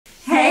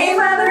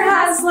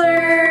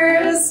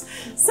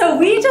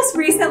just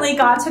recently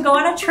got to go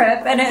on a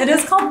trip, and it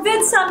is called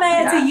Vid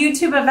Summit. It's a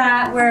YouTube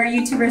event where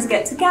YouTubers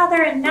get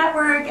together and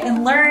network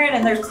and learn,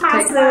 and there's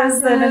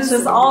classes, and it's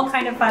just all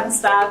kind of fun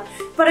stuff.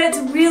 But it's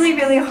really,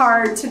 really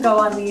hard to go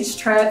on these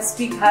trips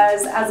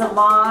because as a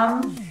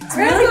mom, it's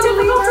really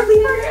difficult to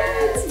leave our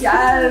kids.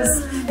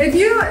 Yes. If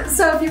you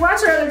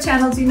watch our other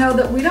channels, you know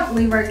that we don't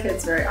leave our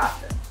kids very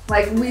often.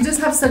 Like, we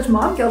just have such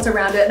mom guilt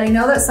around it, and I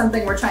know that's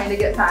something we're trying to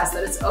get past,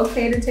 that it's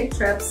okay to take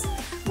trips.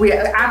 We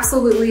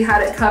absolutely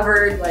had it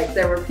covered. Like,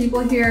 there were people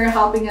here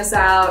helping us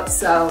out,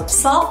 so.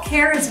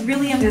 Self-care is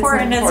really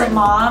important as a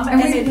mom,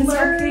 and it is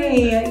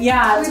okay.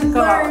 Yeah, we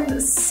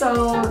learned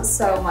so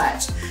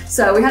much.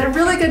 So we had a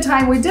really good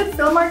time. We did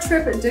film our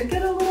trip. It did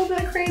get a little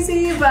bit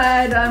crazy,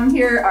 but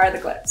here are the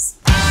clips.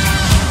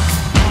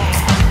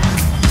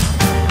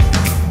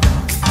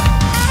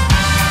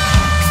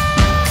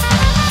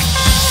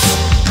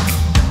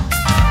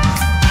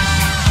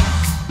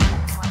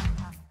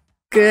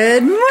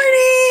 Good morning!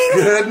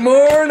 Good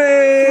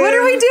morning! What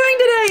are we doing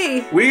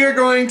today? We are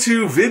going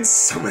to Vid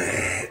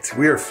Summit.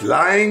 We are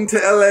flying to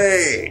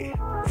LA.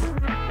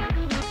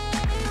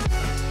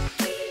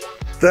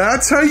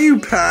 That's how you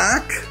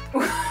pack?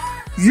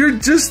 You're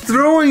just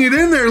throwing it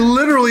in there,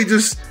 literally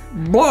just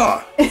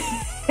blah.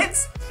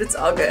 It's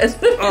all good.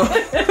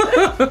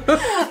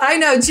 I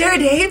know,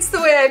 Jared hates the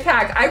way I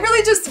pack. I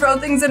really just throw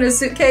things in a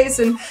suitcase,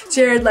 and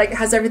Jared like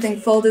has everything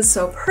folded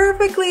so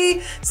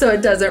perfectly so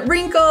it doesn't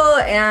wrinkle,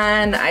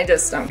 and I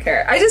just don't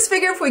care. I just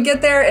figure if we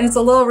get there and it's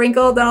a little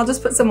wrinkled, then I'll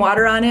just put some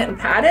water on it and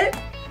pat it.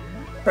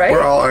 Right?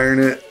 Or I'll iron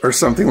it or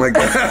something like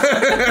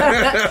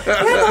that.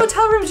 Yeah, the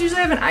hotel rooms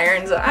usually have an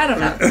iron, so I don't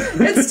know.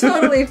 It's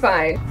totally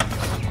fine.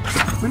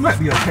 We might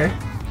be okay.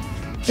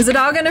 Is it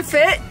all gonna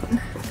fit?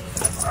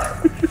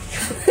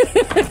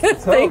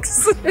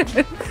 Thanks.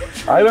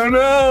 I don't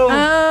know.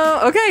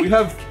 Oh, okay. We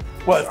have,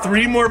 what,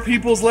 3 more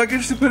people's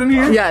luggage to put in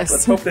here? Yes.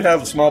 Let's hope they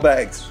have small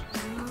bags.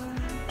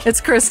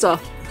 It's Crystal.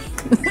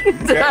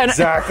 Yeah,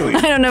 exactly.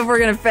 I don't know if we're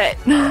gonna fit.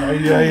 Yeah.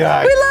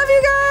 We love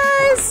you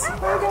guys.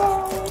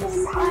 Love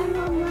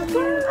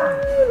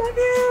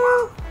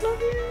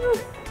you.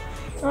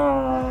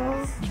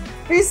 Oh.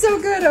 Be so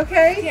good,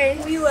 okay? Okay,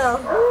 we will.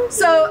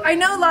 So I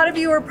know a lot of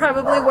you are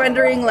probably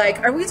wondering, like,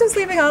 are we just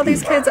leaving all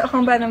these kids at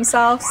home by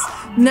themselves?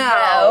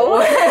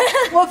 No.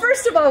 Well,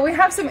 first of all, we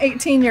have some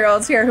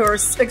 18-year-olds here who are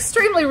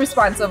extremely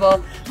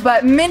responsible,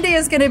 but Mindy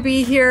is gonna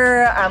be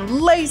here,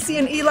 Lacey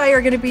and Eli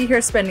are gonna be here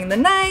spending the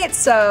night,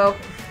 so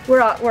we're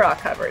all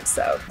covered,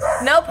 so.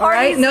 No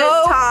parties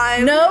this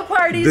time. No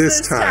parties This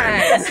this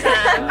time.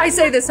 time. I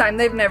say this time,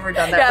 they've never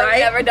done that, Yeah, right?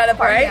 we've never done a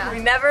party. Right? Yeah.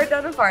 We've never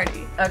done a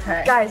party.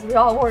 Okay. Guys, we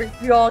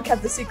all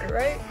kept the secret,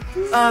 right?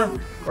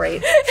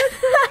 Great.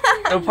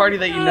 No party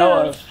that you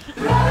know of.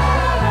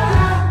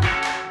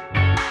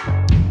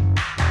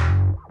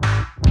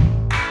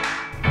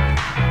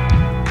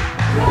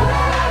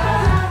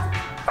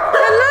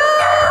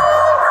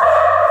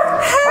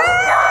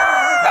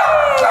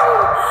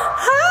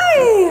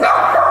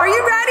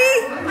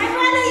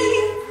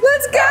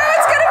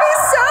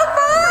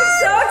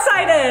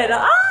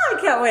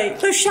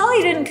 So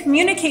Shelly didn't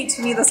communicate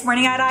to me this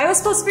morning. I was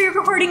supposed to be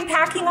recording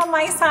packing on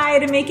my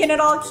side and making it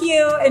all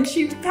cute, and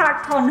she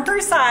packed on her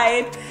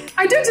side.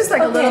 I did just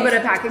like a little bit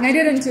of packing. I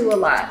didn't do a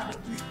lot.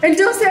 And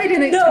don't say I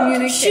didn't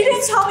communicate. She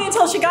didn't tell me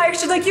until she got here.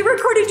 She's like, you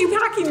recorded you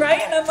packing,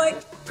 right? And I'm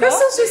like,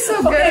 Crystal's just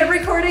so good at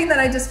recording that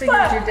I just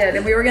figured you did.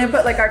 And we were gonna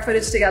put like our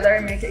footage together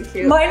and make it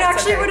cute. Mine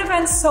actually would have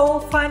been so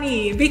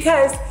funny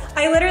because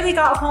I literally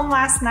got home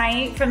last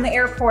night from the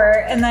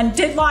airport and then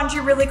did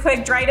laundry really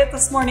quick, dried it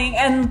this morning,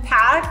 and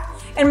packed.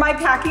 And my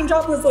packing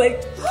job was like,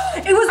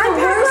 it was the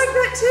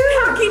worst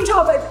packing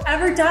job I've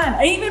ever done.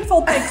 I even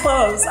folded my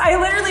clothes. I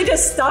literally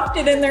just stuffed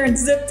it in there and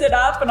zipped it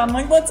up, and I'm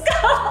like, let's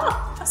go.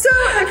 So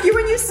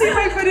when you see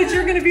my footage,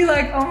 you're gonna be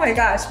like, oh my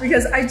gosh,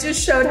 because I just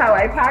showed how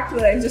I packed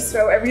that I just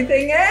throw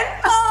everything in.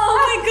 Oh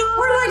my god.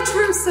 We're like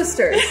true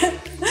sisters.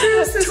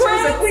 True sisters.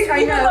 I think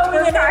I know.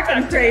 We're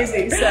packing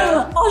crazy.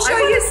 So I'll show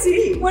you.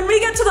 See. When we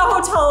get to the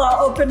hotel,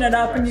 I'll open it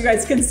up and you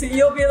guys can see.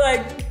 You'll be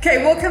like, okay,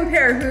 we'll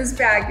compare whose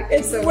bag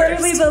is the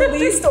worst. Literally the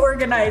least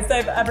organized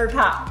I've ever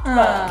packed.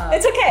 But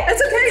it's okay.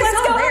 It's okay.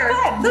 Let's go there.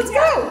 Let's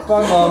go.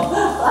 Bye, Mom.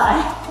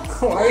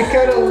 Why you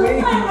gotta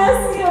leave? I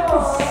miss you.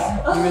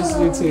 I miss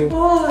you too.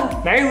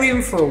 Now you're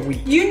leaving for a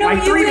week. You know,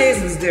 like 3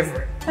 days was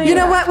different. You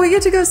know what? We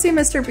get to go see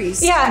Mr.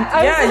 Beast.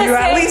 Yeah, You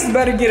at least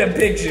better get a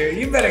picture.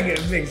 You better get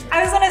a picture.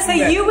 I was gonna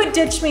say you would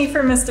ditch me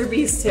for Mr.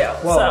 Beast too.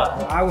 Well,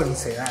 So. I wouldn't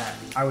say that.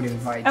 I would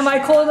invite Am you. I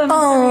cooler than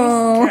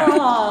Mr. Beast?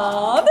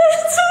 Aww,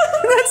 that's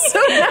so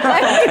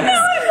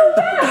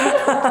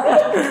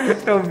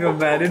Don't feel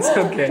bad. It's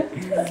okay.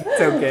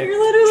 It's okay. You're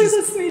literally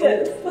the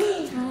sweetest.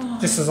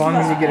 Just as long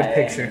as you get a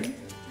picture.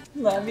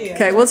 Love you.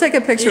 Okay, we'll take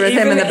a picture with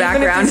him in the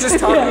background. Even if you're just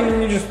talking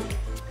and you just...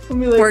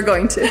 We're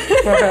going to.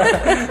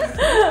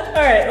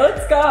 Alright,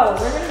 let's go.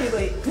 We're gonna be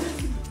late.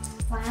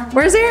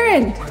 Where's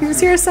Aaron? He was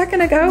here a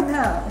second ago.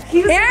 No.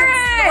 He was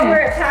Aaron!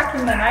 We're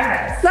attacking the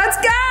night. Let's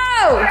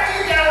go!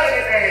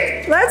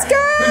 Let's go!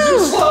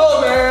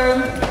 Slow,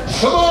 man.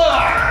 Come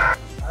on.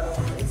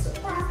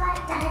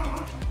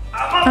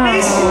 Oh,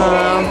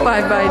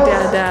 Bye-bye,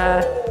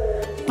 Dada.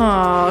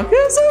 Aw,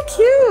 you're so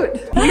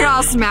cute. You're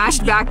all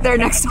smashed back there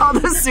next to all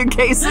those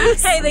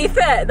suitcases. Hey, they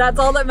fit. That's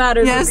all that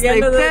matters. Yes, at the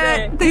end they of the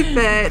fit. day. They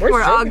fit. Where's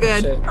We're Joe all and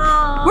good. shit?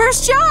 Aw,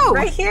 Where's Joe?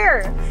 right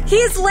here.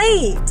 He's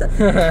late. And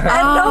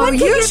no one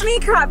can give me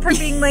crap for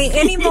being late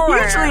anymore.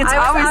 Usually it's I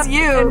was always up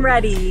you. and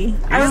ready.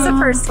 I was the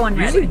first one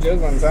Usually ready.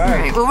 Joe's on All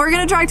time. right, well, we're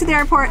gonna drive to the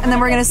airport and then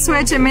we're gonna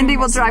switch and Mindy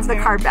will drive the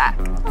car back.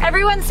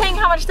 Everyone's saying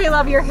how much they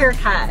love your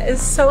haircut.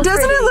 It's so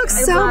Doesn't pretty. it look I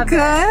so love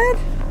good?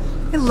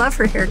 I love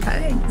her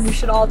haircut. We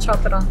should all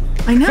chop it off.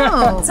 I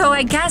know. So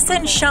I guess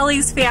in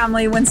Shelly's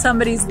family, when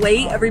somebody's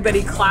late,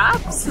 everybody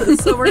claps.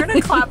 So we're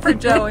gonna clap for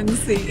Joe and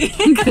see.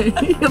 Okay.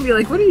 He'll be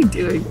like, what are you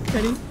doing?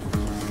 Ready?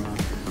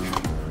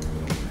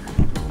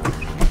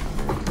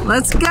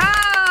 Let's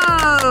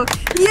go!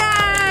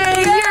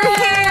 Yay! You're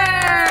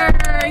here!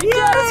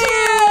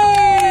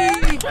 Yay!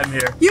 I'm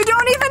here. You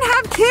don't even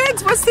have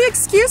kids. What's the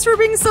excuse for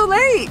being so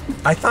late?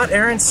 I thought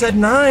Aaron said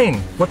 9.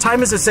 What time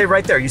does it say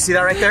right there? You see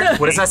that right there?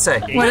 What does that say?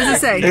 What does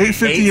it say?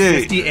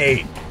 8:58.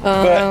 8:58.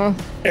 But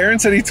Aaron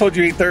said he told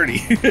you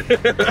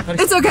 8:30.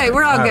 It's okay.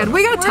 We're all good.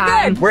 We got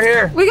time. We're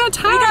here. We got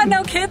time. We got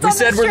no kids We on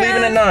said this we're trip.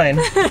 leaving at 9.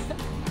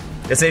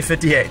 It's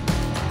 8:58.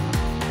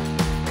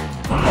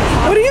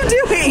 What are you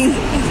doing?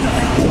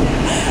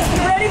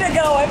 Ready to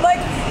go. I'm like,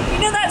 you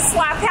know that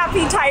slap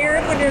happy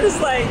tired when you're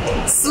just like,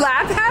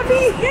 Slap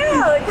happy?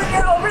 yeah, like when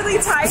you're overly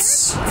tired.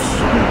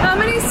 How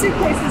many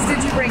suitcases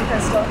did you bring,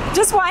 Crystal?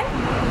 Just one.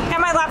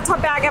 And my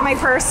laptop bag and my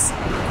purse.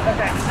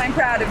 Okay, I'm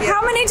proud of you.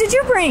 How many did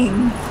you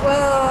bring?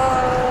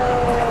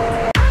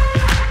 Whoa.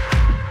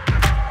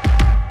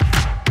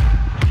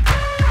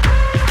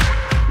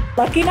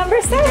 Lucky number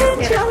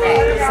 7,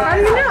 Shelly. How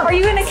do you know? Are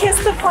you gonna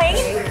kiss the plane?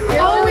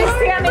 Always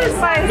standing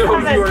by No,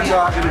 you are 7.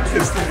 not going to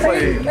kiss the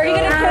plane. Are you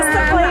gonna kiss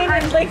the plane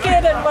and lick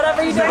it and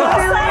whatever you do?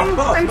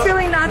 I'm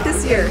feeling not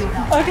this year.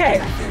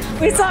 Okay,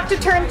 we still have to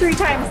turn 3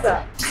 times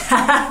though.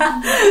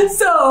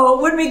 So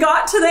when we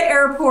got to the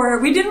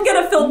airport, we didn't get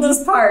to film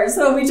this part,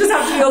 so we just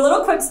have to do a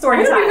little quick story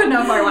I don't time. even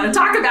know if I want to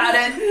talk about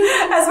it.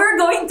 As we're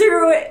going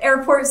through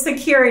airport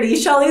security,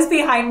 Shelly's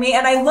behind me,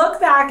 and I look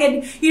back,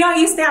 and you know how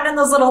you stand in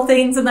those little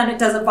things, and then it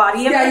does a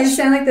body image? Yeah, you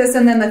stand like this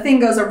and then the thing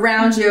goes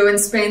around you and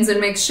spins and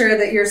makes sure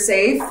that you're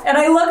safe. And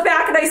I look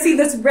back and I see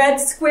this red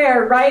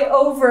square right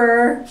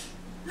over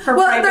her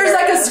Well, private there's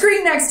like a area.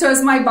 screen next to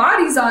us. My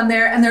body's on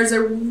there and there's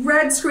a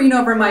red screen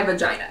over my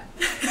vagina.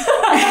 And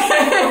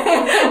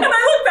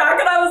I look back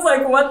and I was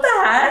like, what the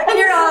heck? And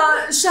you're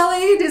all,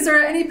 Shelly, is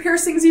there any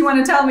piercings you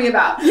want to tell me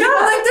about? Yeah.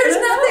 I'm like, there's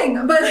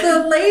nothing. But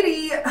the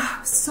lady,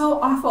 so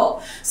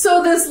awful.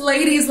 So this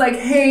lady's like,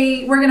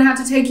 hey, we're going to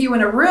have to take you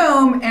in a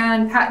room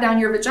and pat down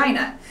your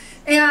vagina.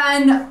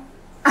 And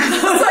I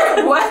was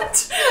like,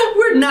 what?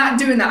 We're not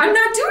doing that. I'm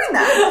not doing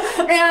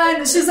that.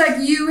 And she's like,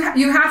 you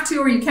have to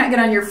or you can't get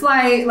on your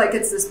flight. Like,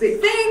 it's this big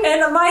thing.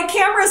 And my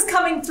camera's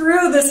coming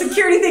through the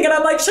security thing, and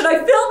I'm like, should I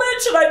film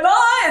it? Should I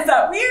not? Is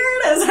that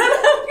weird? Is that...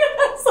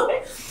 It's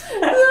like...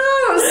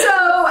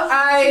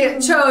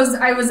 So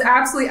I was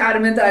absolutely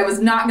adamant that I was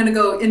not going to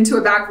go into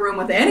a back room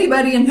with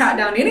anybody and pat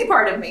down any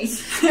part of me.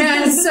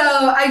 And so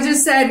I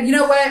just said, you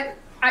know what?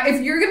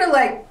 If you're going to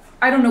like,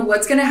 I don't know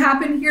what's going to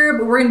happen here,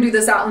 but we're going to do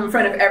this out in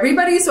front of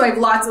everybody, so I have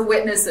lots of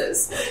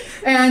witnesses.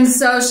 And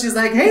so she's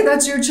like, hey,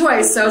 that's your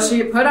choice. So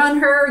she put on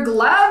her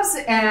gloves,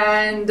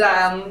 and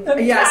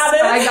yes,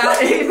 I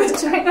got a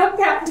vagina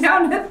pat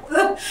down at the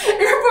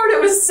airport. It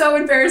was so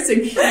embarrassing.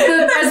 I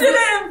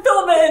didn't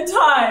film it in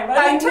time.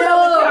 I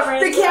know.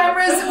 The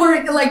cameras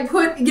were like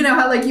put, you know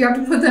how like you have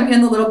to put them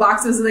in the little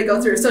boxes that they go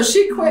through. So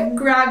she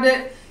grabbed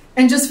it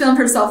and just filmed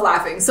herself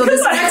laughing. So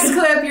this next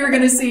clip, you're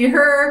going to see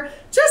her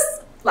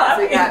just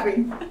laughing at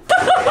me.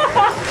 Stop!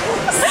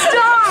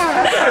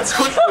 That's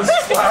what was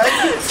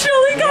flagged.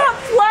 Shelly got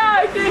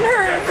flagged in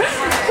her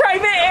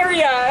private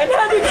area and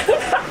had to get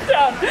back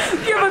down.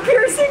 Do you have a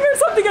piercing or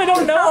something? I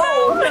don't know.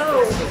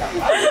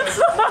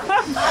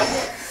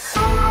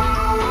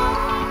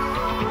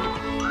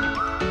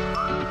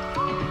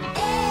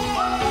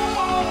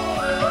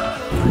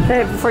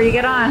 Okay, before you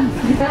get on,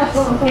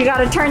 you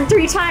gotta turn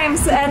 3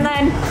 times and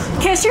then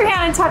kiss your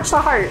hand and touch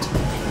the heart.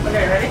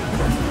 Okay, ready?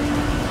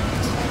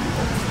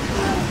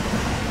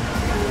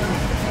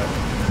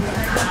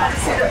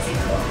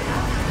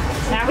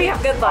 Now we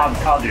have good luck.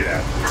 I'll do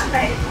that.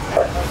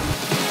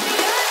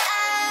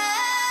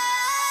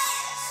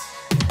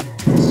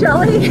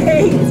 Shelly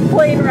hates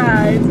plane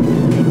rides.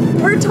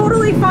 We're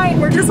totally fine.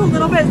 We're just a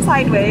little bit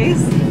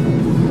sideways.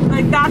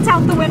 Like that's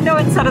out the window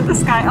instead of the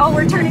sky. Oh,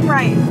 we're turning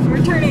right.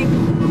 We're turning.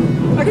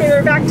 Okay,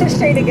 we're back to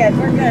straight again.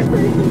 We're good.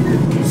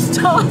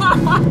 Stop.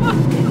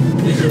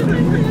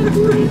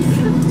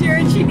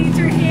 Jared, she needs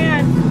your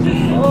hand.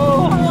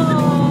 Oh.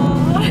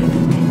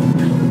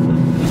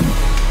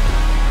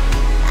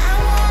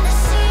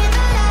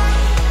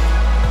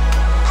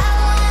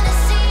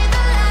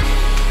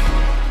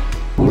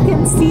 You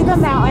can see the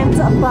mountains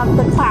above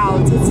the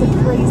clouds. It's the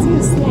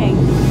craziest thing.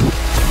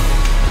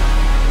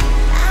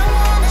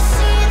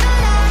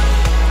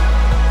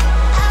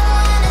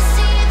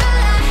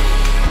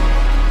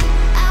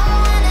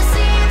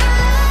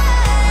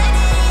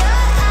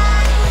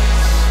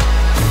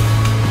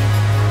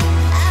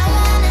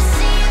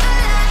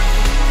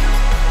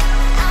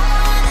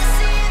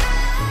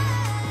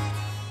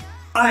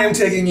 I'm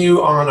taking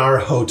you on our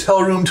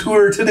hotel room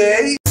tour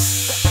today.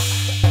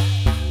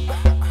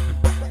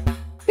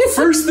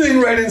 First thing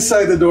right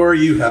inside the door,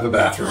 you have a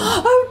bathroom.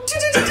 Oh,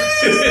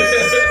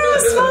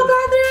 small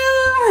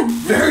bathroom.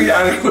 Very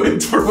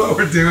adequate for what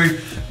we're doing.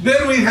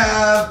 Then we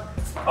have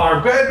our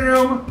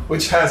bedroom,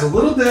 which has a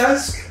little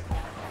desk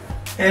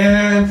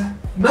and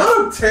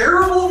not a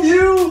terrible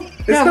view.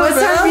 It's Yeah, not what's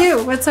bad. our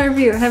view? What's our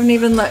view? I haven't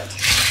even looked.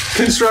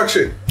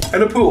 Construction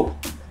and a pool.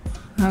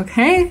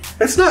 Okay.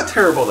 It's not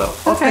terrible though.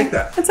 I'll Okay. take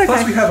that. It's okay.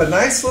 Plus we have a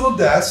nice little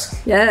desk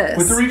Yes.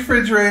 with a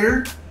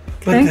refrigerator.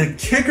 Okay. But the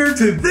kicker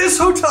to this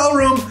hotel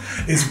room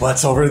is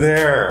what's over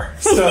there.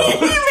 So You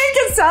make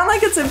it sound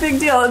like it's a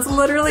big deal. It's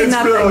literally it's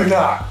nothing. really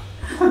not.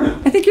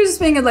 I think you're just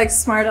being like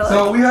smart aleck.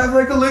 So we have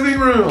like a living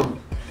room.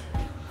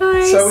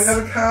 Nice. So we have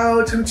a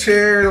couch and a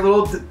chair and a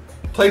little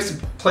place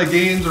to play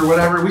games or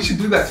whatever. We should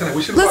do that tonight.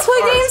 We should. Let's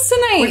play games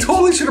tonight. We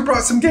totally should have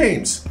brought some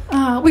games.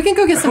 We can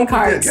go get some Hope we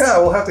did. cards. Yeah,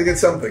 we'll have to get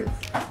something.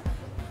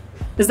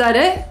 Is that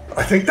it?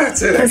 I think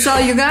that's it. That's all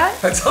you got?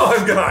 That's all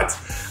I've got.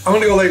 I'm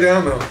gonna go lay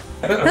down though.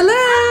 Hello.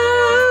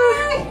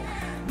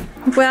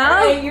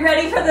 Well, Are you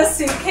ready for the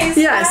suitcase?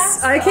 yes,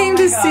 test? I came Oh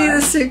to my see the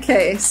gosh.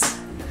 suitcase.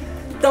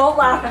 Don't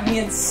laugh at me,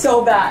 it's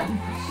so bad.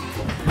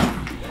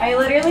 I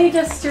literally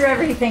just threw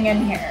everything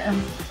in here.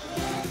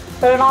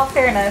 But in all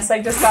fairness,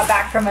 I just got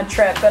back from a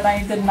trip and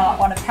I did not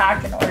want to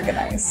pack and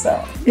organize,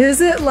 so.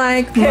 Is it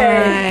like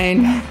Okay.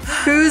 mine?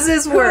 Whose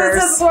is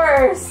worse? Whose is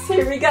worse?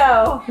 Here we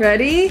go.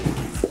 Ready?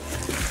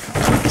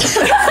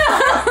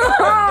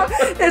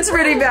 It's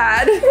pretty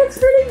bad. It's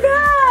pretty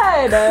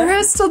bad.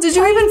 Crystal, did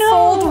you even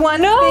fold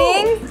one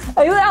thing?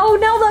 Oh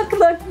no,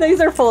 look,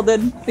 these are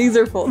folded. These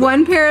are folded.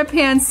 One pair of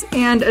pants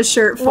and a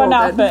shirt folded. One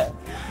outfit.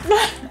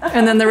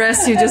 And then the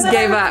rest you just And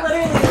then gave I up. was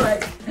literally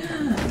like,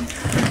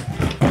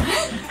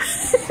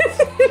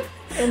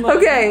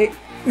 Okay,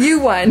 you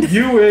won.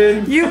 You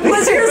win. You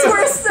was yours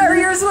worse or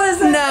yours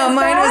was No,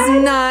 mine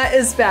was not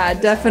as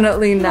bad.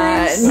 Definitely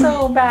not.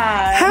 so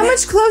bad. How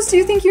much clothes do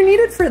you think you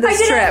needed for I this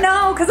didn't trip?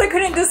 know because I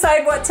couldn't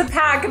decide what to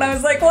pack, and I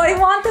was like, "Well, I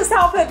want this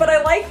outfit, but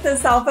I like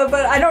this outfit,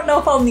 but I don't know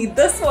if I'll need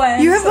this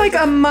one." You have So like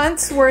a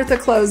month's worth of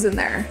clothes in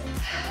there.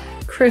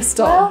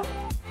 Crystal. well,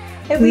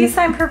 at least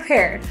I'm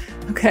prepared.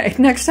 Okay,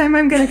 next time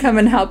I'm gonna come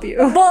and help you.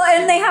 Well,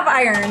 and they have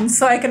irons,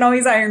 so I can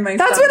always iron my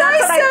That's stuff. what I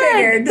said.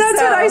 figured. That's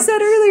so. what I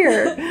said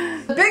earlier.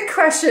 The big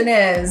question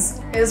is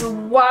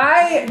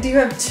why do you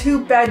have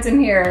two beds in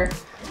here?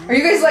 Are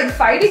you guys like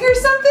fighting or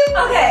something?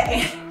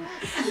 Okay.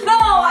 No,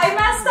 I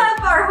messed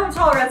up our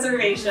hotel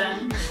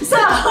reservation. So,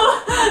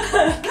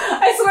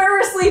 I swear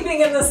we're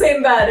sleeping in the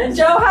same bed. And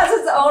Joe has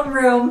his own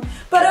room.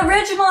 But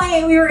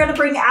originally, we were going to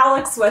bring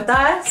Alex with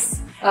us.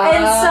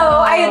 And so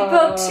I had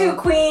booked 2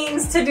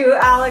 queens to do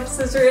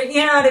Alex's,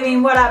 you know what I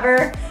mean,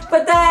 whatever.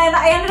 But then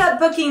I ended up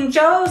booking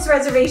Joe's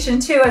reservation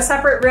too, a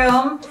separate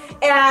room.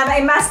 And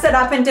I messed it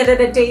up and did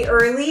it a day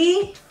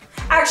early.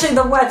 Actually,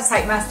 the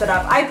website messed it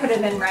up. I put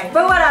it in right.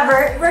 But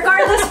whatever.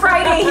 Regardless,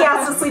 Friday he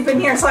has to sleep in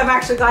here, so I'm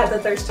actually glad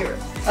that there's 2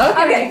 rooms.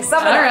 Okay,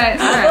 sum it up. All right.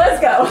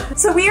 Let's go.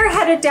 So we are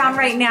headed down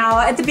right now.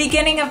 At the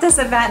beginning of this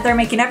event, they're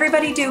making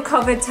everybody do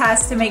COVID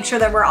tests to make sure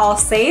that we're all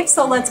safe.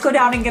 So let's go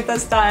down and get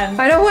this done.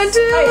 I don't want to.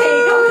 I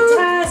hate COVID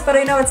tests, but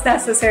I know it's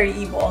necessary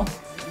evil.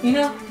 You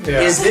know?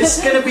 Yeah. Is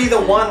this gonna be the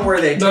one where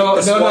they take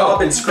the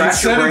swab and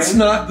scratch your It said brain? it's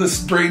not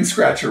the brain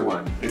scratcher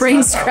one. It's Brain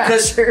not that one.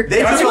 Because scratcher.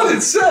 That's what it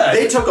said.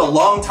 They took a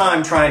long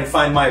time trying to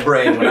find my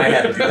brain when I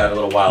had to do that a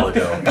little while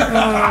ago.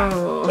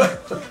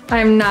 Oh,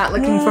 I'm not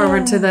looking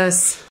forward to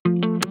this.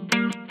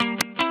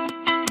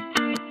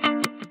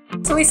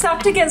 So we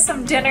stopped to get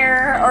some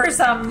dinner or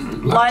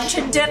some lunch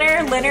and dinner,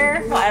 I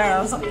don't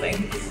know,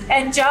 something.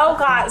 And Joe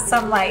got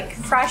some like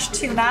fresh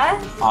tuna.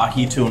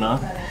 Ahi tuna,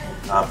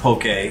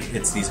 poke.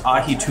 It's these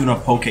ahi tuna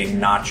poke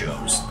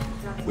nachos,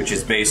 which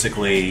is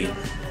basically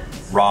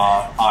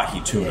raw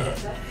ahi tuna.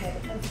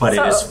 But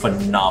it is So-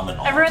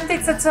 phenomenal. Everyone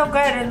thinks it's so good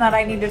and that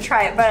I need to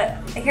try it, but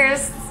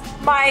here's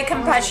my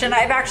confession.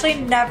 I've actually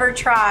never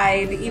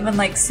tried even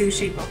like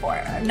sushi before.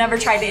 I've never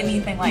tried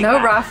anything like that.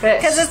 No raw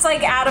fish. Because it's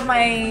like out of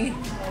my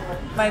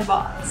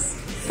box.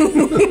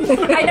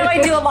 I know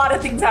I do a lot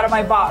of things out of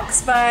my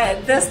box,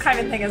 but this kind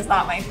of thing is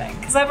not my thing.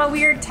 Because I'm a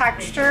weird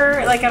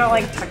texture, like I don't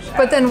like texture.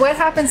 But then what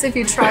happens if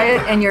you try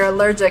it and you're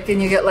allergic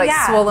and you get like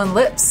Yeah. swollen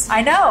lips?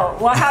 I know.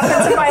 What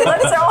happens if my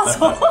lips are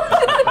also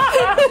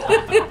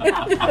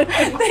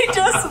they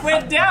just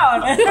went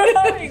down.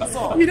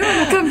 You don't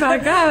have to come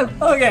back up.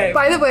 Okay.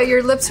 By the way,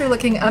 your lips are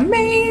looking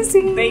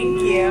amazing.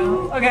 Thank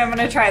you. Okay, I'm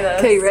gonna try this.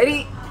 Okay,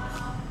 ready?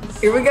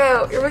 Here we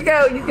go. Here we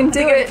go. You can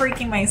do I'm it.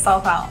 freaking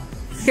myself out.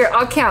 Here,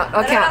 I'll count. I'll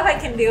I don't know if count. I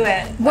can do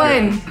it.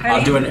 1.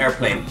 I'll do an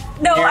airplane.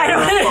 No, I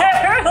don't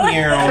want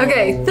to.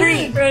 Okay,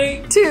 3,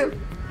 Ready? 2,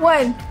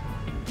 1.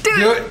 Do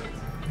Do it. it.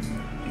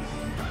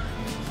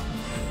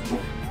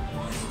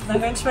 I'm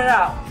gonna spit it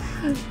out.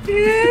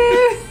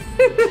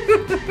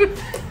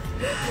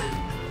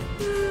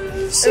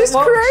 She's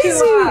won't crazy.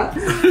 chew up.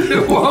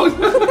 It won't.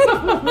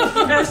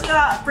 It's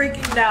not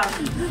freaking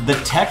down. The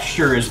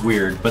texture is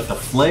weird, but the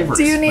flavor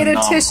Do is you need a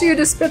phenomenal. tissue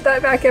to spit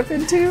that back up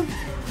into?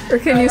 Or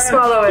can you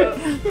swallow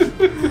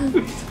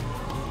it?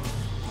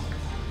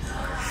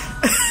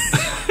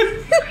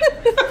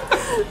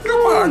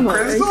 on,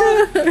 Crystal.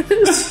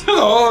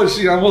 Oh,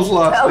 she almost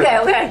lost it.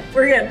 Okay,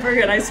 we're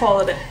good. I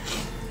swallowed it.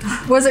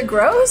 Was it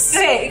gross?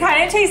 Okay, it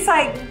kind of tastes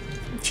like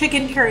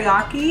chicken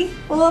teriyaki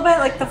a little bit,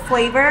 like the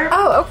flavor.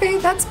 Oh, okay,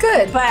 that's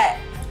good. But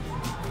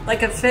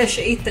like a fish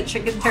ate the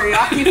chicken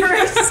teriyaki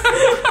first.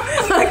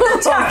 Like no.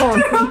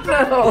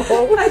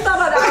 I thought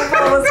an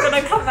eyeball was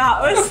gonna come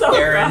out. It was so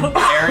gross.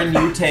 Aaron,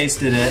 you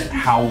tasted it.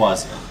 How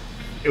was it?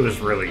 It was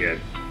really good.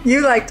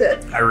 You liked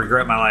it. I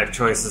regret my life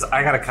choices.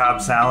 I got a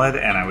Cobb salad,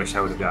 and I wish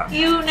I would have gotten it.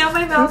 You know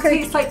my mouth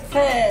tastes like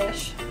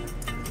fish.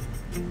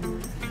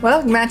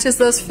 Well, matches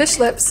those fish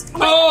lips.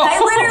 I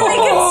literally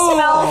can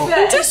smell fish.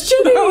 I'm just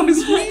kidding.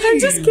 I'm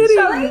just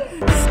kidding.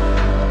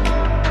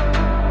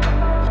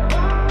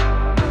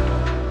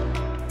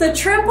 The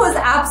trip was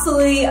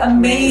absolutely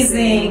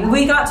amazing.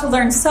 We got to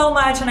learn so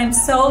much, and I'm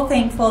so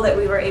thankful that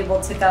we were able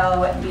to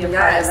go and be a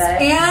part of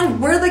it. And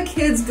were the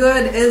kids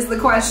good is the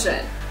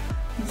question.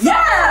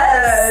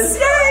 Yes!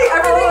 Yay!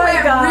 Everything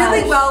went gosh.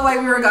 really well while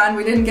we were gone.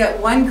 We didn't get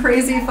one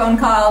crazy phone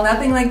call,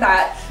 nothing like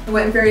that. It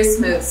went very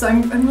smooth. So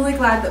I'm really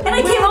glad that we And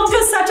I came home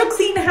to such a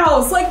clean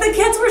house. Like, the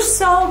kids were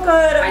so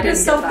good. I'm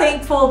just so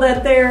thankful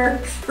that they're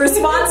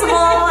responsible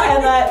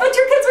and that, but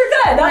your kids were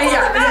good. That's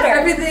all that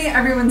matters.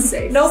 Everyone's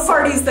safe. No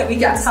parties that we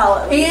can tell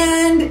at least.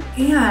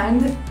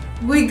 And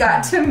we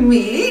got to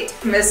meet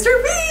Mr.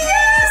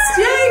 Beast!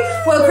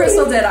 Yay! Well,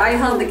 Crystal did. I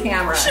held the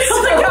camera. She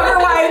held the camera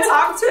while I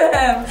talked to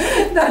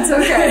him. That's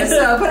okay.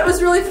 But it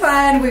was really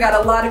fun. We got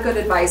a lot of good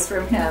advice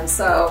from him.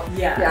 So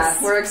yeah,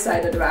 we're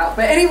excited about.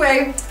 But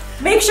anyway,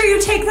 make sure you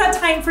take that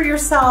time for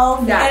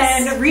yourself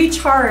and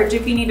recharge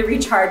if you need to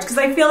recharge. Because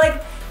I feel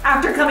like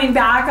after coming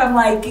back, I'm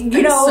like,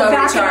 you know, so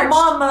back in a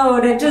mom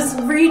mode and just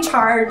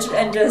recharge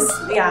and just,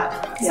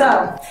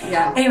 So,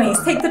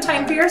 anyways, take the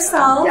time for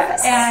yourself.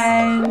 Yes.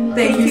 And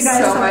thank you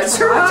guys so much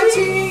for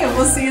watching. And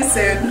we'll see you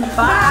soon.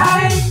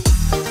 Bye.